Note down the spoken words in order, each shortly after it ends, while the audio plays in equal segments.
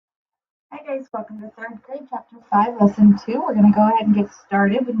guys, welcome to third grade, chapter 5, lesson 2. We're going to go ahead and get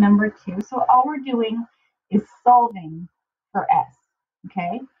started with number 2. So all we're doing is solving for s,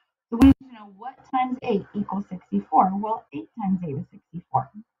 okay? So we need to know what times 8 equals 64. Well, 8 times 8 is 64,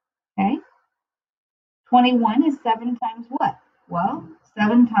 okay? 21 is 7 times what? Well,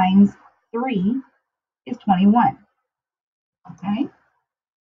 7 times 3 is 21, okay?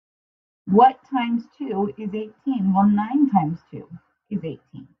 What times 2 is 18? Well, 9 times 2 is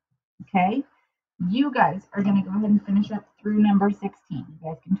 18, okay? You guys are going to go ahead and finish up through number 16. You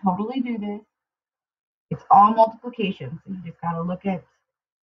guys can totally do this. It's all multiplication, so you just got to look at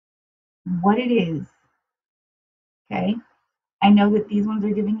what it is. Okay? I know that these ones are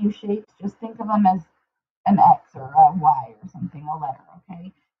giving you shapes. Just think of them as an X or a Y or something, a letter.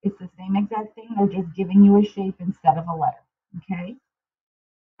 Okay? It's the same exact thing. They're just giving you a shape instead of a letter. Okay?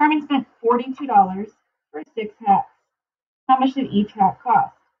 Carmen spent $42 for 6 hats. How much did each hat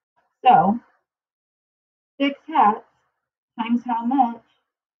cost? So, 6 hats times how much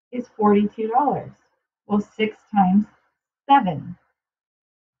is $42. Well, 6 times 7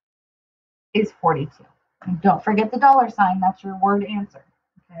 is 42. And don't forget the dollar sign. That's your word answer.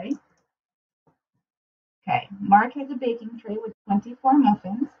 Okay? Okay. Mark has a baking tray with 24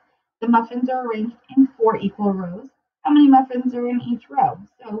 muffins. The muffins are arranged in 4 equal rows. How many muffins are in each row?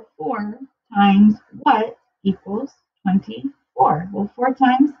 So 4 times what equals 24? Well, 4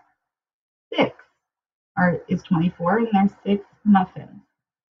 times 6 is 24, and there's 6 muffins.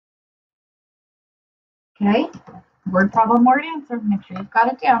 Okay? Word problem, word answer. Make sure you've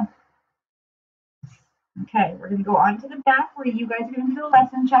got it down. Okay, we're going to go on to the back where you guys are going to do the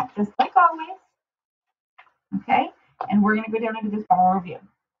lesson check just like always. Okay, and we're going to go down into this bar review.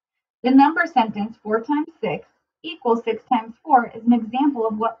 The number sentence 4 times 6 equals 6 times 4 is an example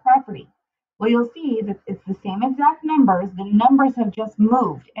of what property? Well, you'll see that it's the same exact numbers. The numbers have just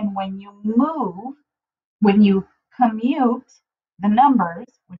moved. And when you move, when you commute the numbers,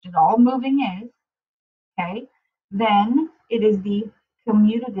 which is all moving is, okay, then it is the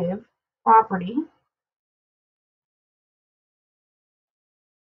commutative property.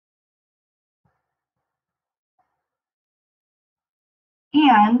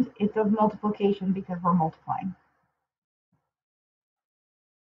 And it's of multiplication because we're multiplying.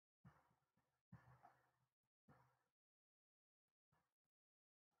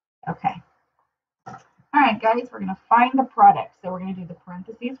 Okay. All right, guys, we're going to find the product. So we're going to do the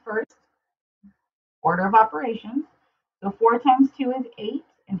parentheses first, order of operations. So 4 times 2 is 8,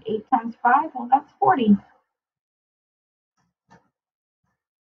 and 8 times 5, well, that's 40.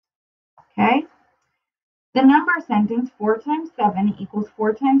 Okay. The number sentence 4 times 7 equals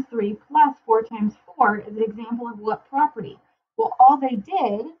 4 times 3 plus 4 times 4 is an example of what property? Well, all they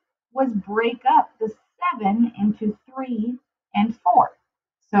did was break up the 7 into 3 and 4.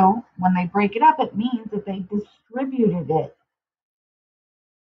 So when they break it up, it means that they distributed it.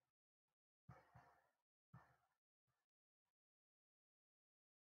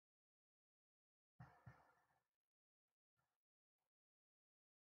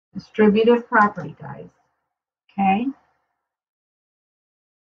 Distributive property, guys. Okay?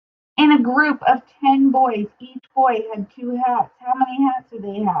 In a group of 10 boys, each boy had 2 hats. How many hats do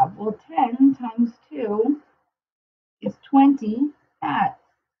they have? Well, 10 times 2 is 20 hats.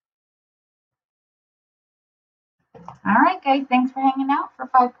 All right, guys, thanks for hanging out for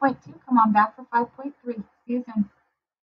 5.2. Come on back for 5.3. See you soon.